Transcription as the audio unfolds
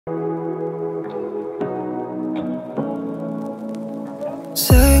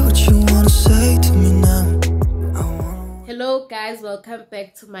Say what you wanna say to me now. Hello guys, welcome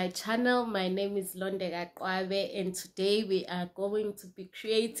back to my channel. My name is Londega Kwabe, and today we are going to be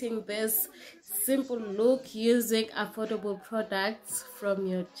creating this simple look using affordable products from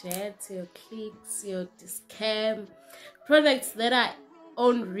your Jet, your Clicks, your Discam, products that are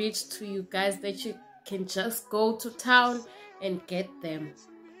on reach to you guys, that you can just go to town and get them.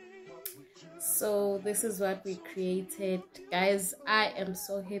 So this is what we created, guys. I am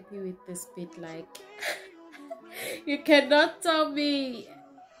so happy with this bit. Like you cannot tell me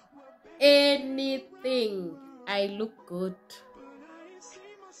anything. I look good.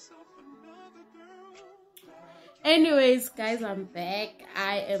 Anyways, guys, I'm back.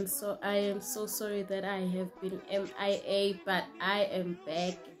 I am so sorry that I have been MIA, but I am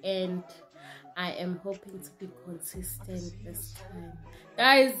back and I am hoping to be consistent this time.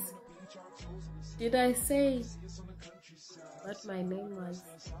 Guys, did I say what my name was?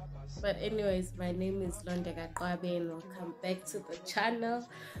 But anyways, my name is Londega Kwabe and welcome back to the channel.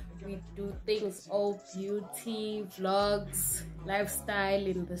 We do things all beauty, vlogs, lifestyle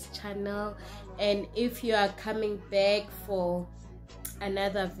in this channel. And if you are coming back for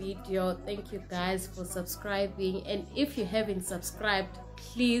another video, thank you guys for subscribing. And if you haven't subscribed,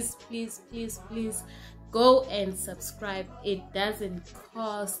 please go and subscribe. It doesn't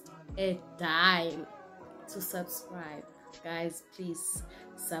cost a dime to subscribe. Guys, please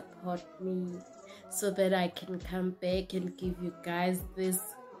support me so that I can come back and give you guys these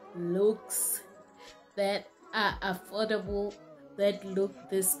looks that are affordable, that look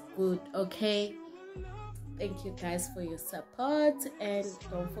this good. Okay, thank you guys for your support, and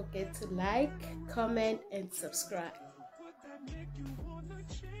don't forget to like, comment and subscribe.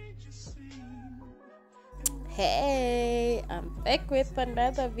 Hey, I'm back with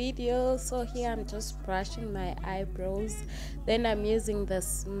another video. So here I'm just brushing my eyebrows, then I'm using the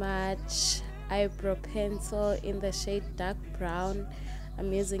Smudge eyebrow pencil in the shade dark brown.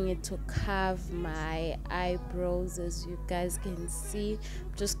 I'm using it to carve my eyebrows. As you guys can see,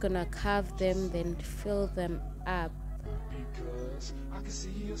 I'm just gonna carve them, then fill them up. Because I can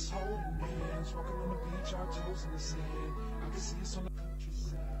see us holding hands, walking on the beach, our toes in the sand. I can see us on the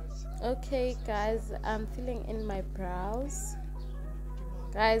Okay guys, I'm filling in my brows.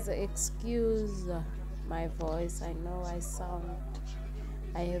 Guys, excuse my voice, I know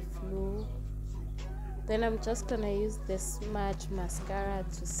I have flu. Then I'm just gonna use the Smudge mascara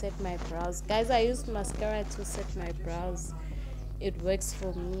to set my brows. Guys, I used mascara to set my brows. It works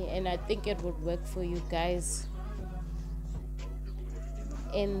for me and I think it would work for you guys.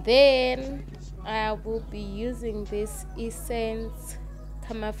 And then I will be using this Essence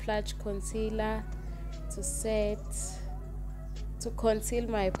Camouflage concealer to conceal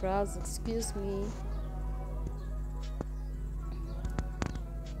my brows. Excuse me.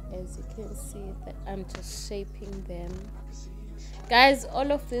 As you can see, that I'm just shaping them. Guys,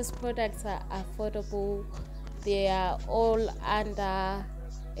 all of these products are affordable. They are all under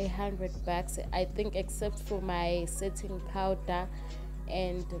 $100, I think, except for my setting powder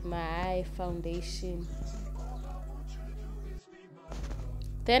and my foundation.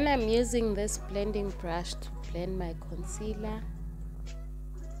 Then I'm using this blending brush to blend my concealer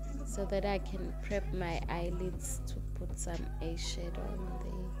so that I can prep my eyelids to put some eyeshadow on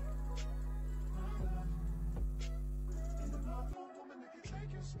there.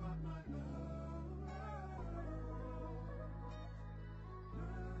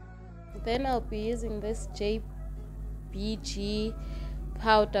 Then I'll be using this JBG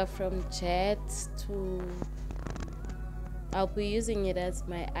powder from Jet I'll be using it as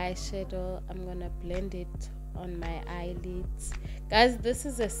my eyeshadow. I'm gonna blend it on my eyelids. Guys, this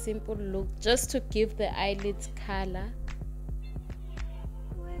is a simple look just to give the eyelids color.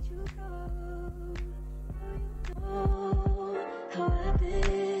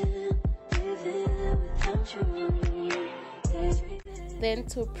 Then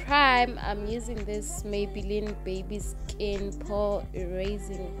to prime, I'm using this Maybelline Baby Skin Pore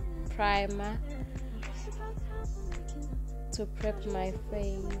Erasing Primer to prep my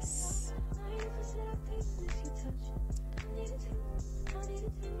face.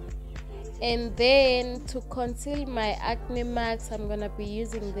 And then to conceal my acne marks, I'm gonna be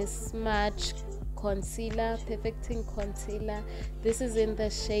using this Smudge concealer, perfecting concealer. This is in the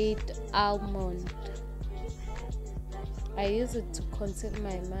shade Almond. I use it to conceal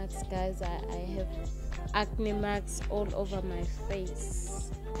my marks, guys. I have acne marks all over my face.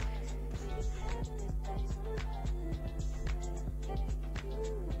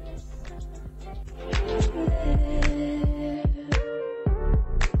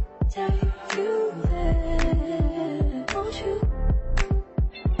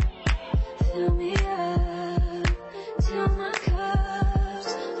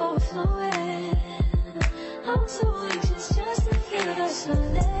 I'm so anxious just to feel the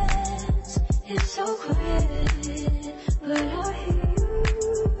silence. It's so quiet, but I hear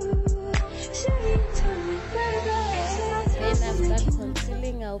you saying to me, baby. Then after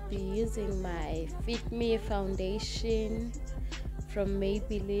concealing, I'll be using my Fit Me foundation from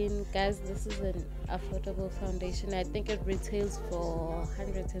Maybelline. Guys, this is an affordable foundation. I think it retails for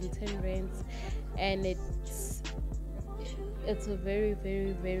 110 rands, and it's a very,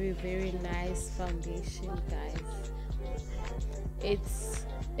 very, very, very nice foundation, guys.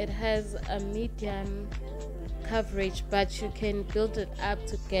 It has a medium coverage, but you can build it up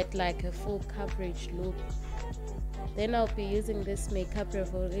to get like a full coverage look. Then I'll be using this Makeup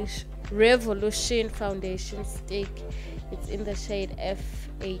Revolution foundation stick. It's in the shade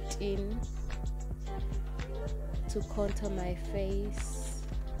F18 to contour my face.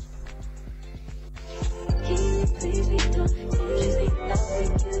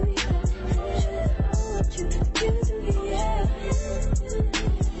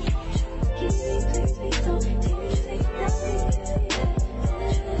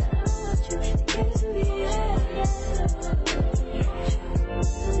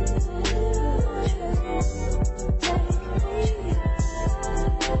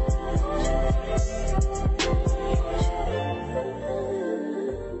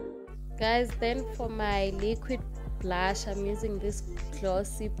 Guys, then for my liquid blush, I'm using this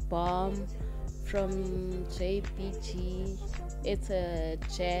Glossy Bomb from JBG. It's a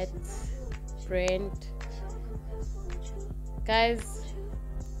jet brand. Guys,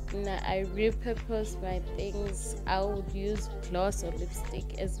 I repurpose my things. I would use gloss or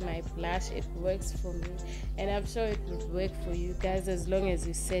lipstick as my blush. It works for me, and I'm sure it would work for you guys as long as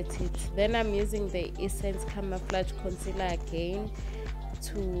you set it. Then I'm using the Essence Camouflage Concealer again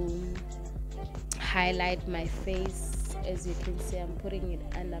to highlight my face. As you can see, I'm putting it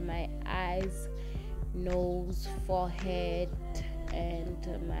under my eyes, nose, forehead, and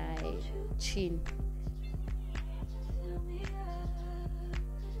my chin.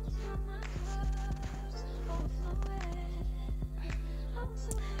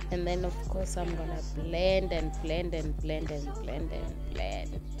 And then of course I'm gonna blend and blend and blend and blend and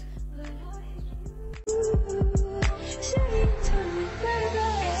blend.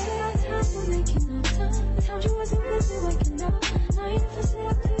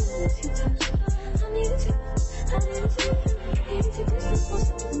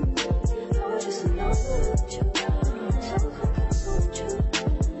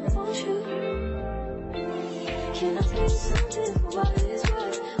 Can I say something for what is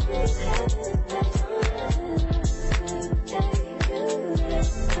right? Please have it.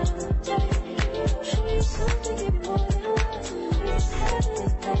 Show you something, give you more than I want. Please have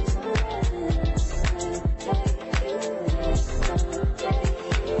it.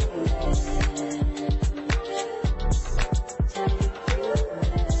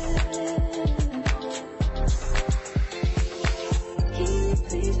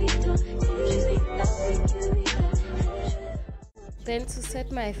 Then to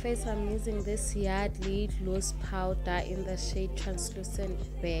set my face, I'm using this Yardley loose powder in the shade Translucent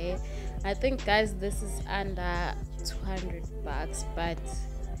Bear. I think, guys, this is under 200 bucks, but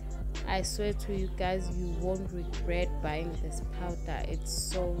I swear to you guys, you won't regret buying this powder.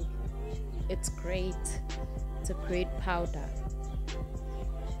 It's great. It's a great powder.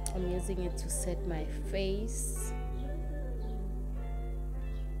 I'm using it to set my face.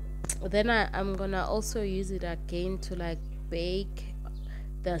 Then I'm gonna also use it again to like bake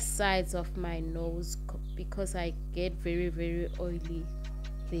the sides of my nose, because I get very, very oily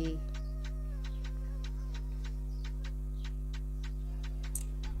there.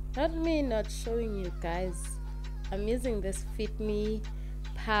 Not me not showing you guys, I'm using this Fit Me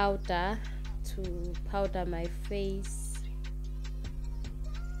powder to powder my face.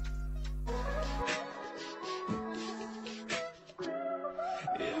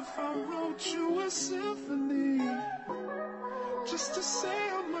 If I wrote you a symphony just to say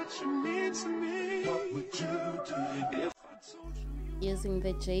how much you mean to me, what would you do if I told you? Using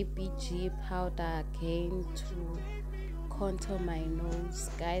the JBG powder again to contour my nose.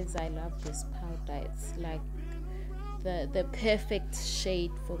 Guys, I love this powder. It's like the perfect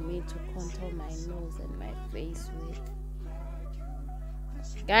shade for me to contour my nose and my face with.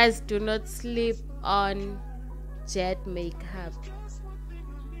 Guys, do not sleep on jet makeup.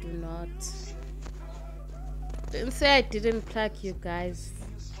 Do not. Don't say I didn't plug you guys.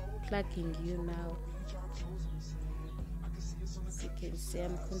 Plugging you now. As you can see,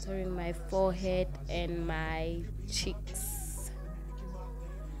 I'm contouring my forehead and my cheeks.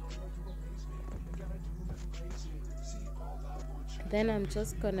 Then I'm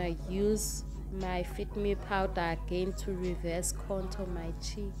just gonna use my Fit Me powder again to reverse contour my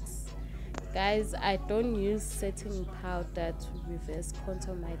cheeks. Guys, I don't use setting powder to reverse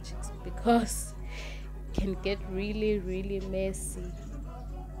contour my cheeks because it can get really messy.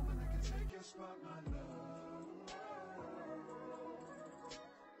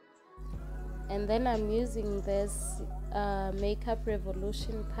 And then I'm using this Makeup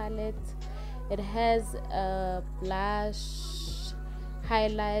Revolution palette. It has a blush,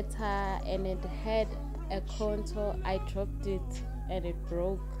 highlighter, and it had a contour. I dropped it and it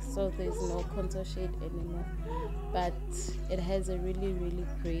broke, so there's no contour shade anymore, but it has a really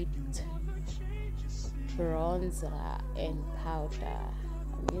great bronzer and powder.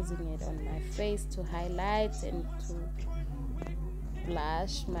 I'm using it on my face to highlight and to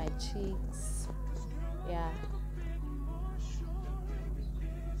blush my cheeks. Yeah,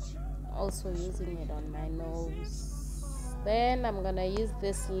 also using it on my nose. Then I'm gonna use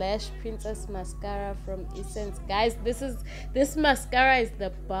this Lash Princess mascara from Essence. Guys, this mascara is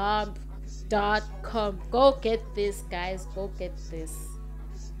the bomb.com. Go get this, guys, go get this.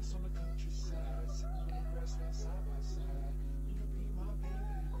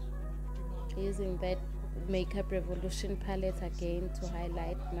 Using that Makeup Revolution palette again to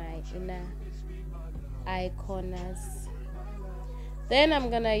highlight my inner eye corners. Then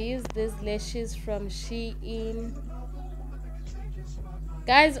I'm gonna use these lashes from Shein.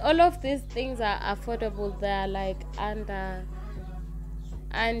 Guys, all of these things are affordable. They're like under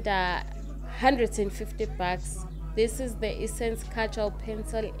 150 bucks. This is the Essence Casual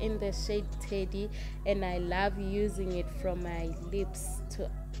pencil in the shade Teddy, and I love using it from my lips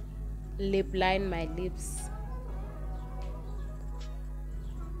to lip line my lips.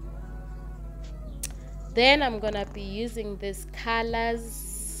 Then I'm gonna be using this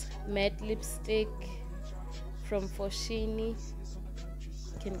Colors matte lipstick from Foschini.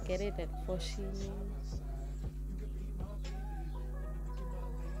 You can get it at Foschini.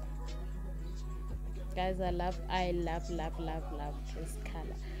 Guys, I love this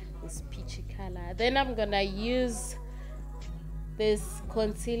color, this peachy color. Then I'm gonna use this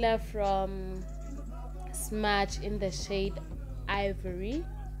concealer from Smudge in the shade Ivory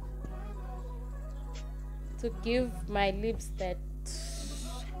to give my lips that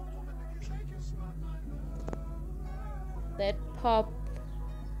pop.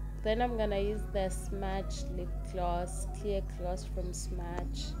 Then I'm gonna use the Smudge lip gloss, clear gloss from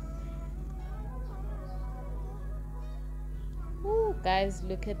Smudge. Ooh, guys,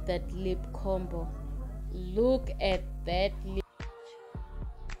 look at that lip combo. Look at that lip.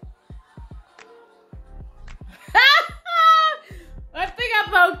 One thing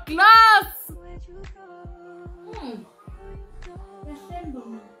about gloss.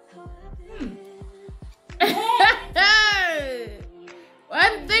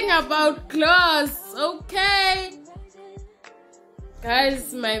 One thing about gloss, okay?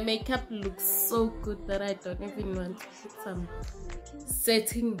 Guys, my makeup looks so good that I don't even want to put some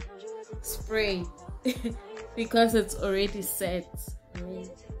setting spray because it's already set.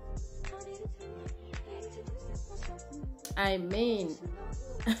 I mean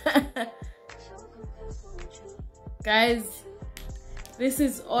guys, this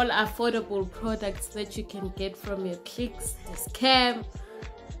is all affordable products that you can get from your Clicks, Scam,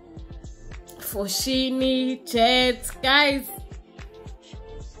 Foschini, Jet, guys.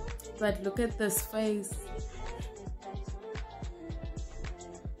 But look at this face.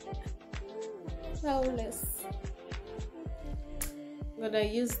 Flawless. I'm gonna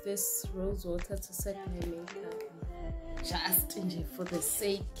use this rose water to set my makeup, just for the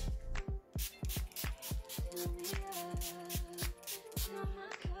sake.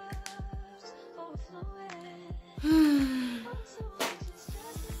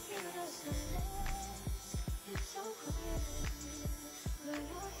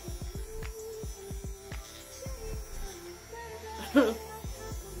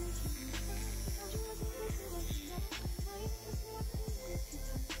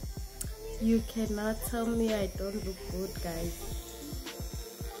 You cannot tell me I don't look good, guys.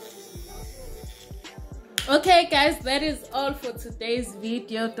 Okay guys, that is all for today's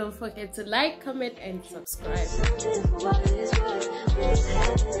video. Don't forget to like, comment and subscribe.